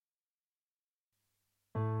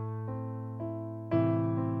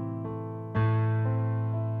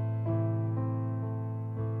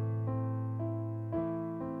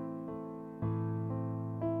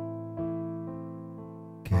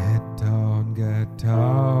Get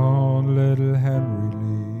down, little Henry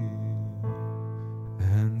Lee,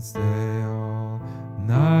 and stay all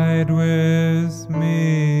night with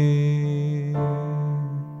me. You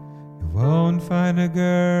won't find a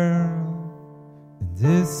girl in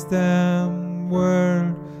this damn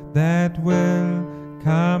world that will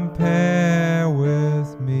compare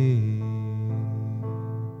with me.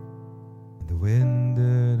 And the wind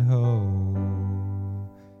did howl,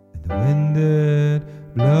 and the wind did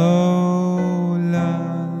blow,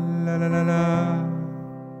 la la la la la,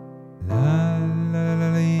 la la la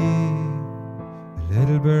la. A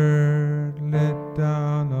little bird lit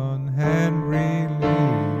down on Henry Lee.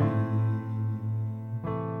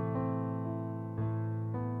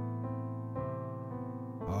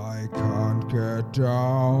 I can't get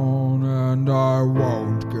down, and I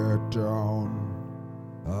won't get down,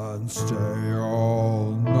 and stay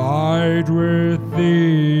all night with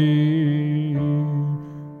thee.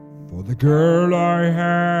 For the girl I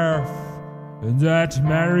have in that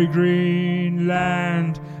merry green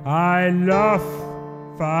land I love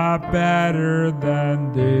far better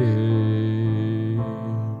than thee.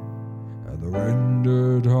 And the wind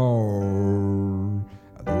did howl,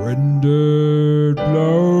 and the wind did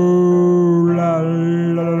blow, la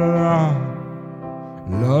la la la la,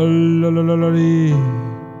 la la la la la.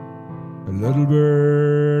 A little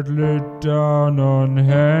bird lit down on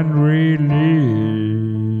Henry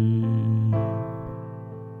Lee.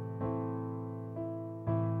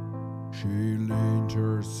 She leaned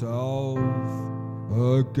herself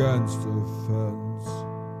against the fence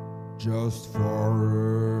just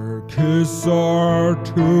for a kiss or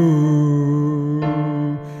two,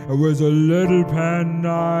 and with a little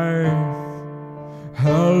penknife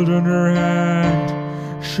held in her hand,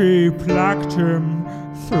 she plucked him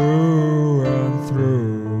through and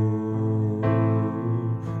through.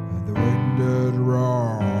 And the wind did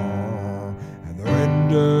roar, and the wind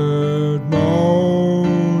did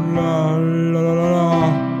moan, la la la la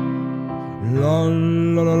la,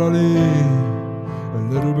 la la la la. A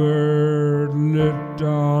little bird lit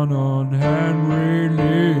down on Henry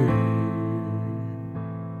Lee.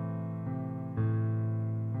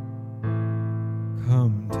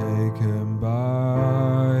 Come take him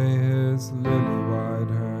by his lily white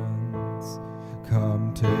hands,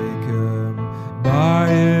 come take him by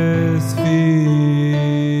his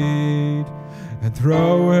feet, and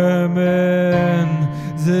throw him in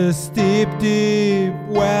this deep, deep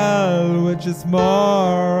well, which is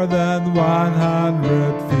more than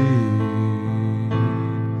 100 feet.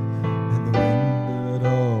 And the wind did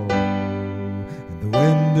howl, and the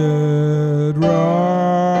wind did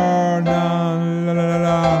roar, la la la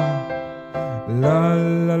la, la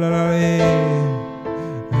la la la.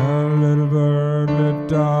 A little bird lit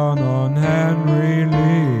down on Henry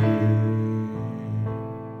Lee.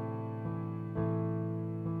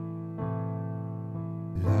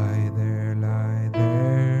 Lie there,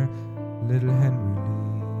 little Henry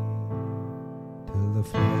Lee, till the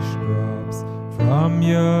flesh drops from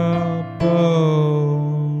your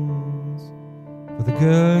bones. For the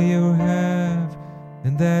girl you have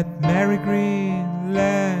in that merry green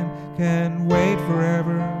land can wait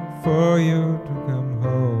forever for you to come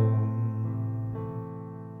home.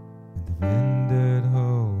 And the wind did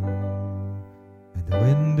howl, and the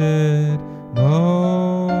wind did moan.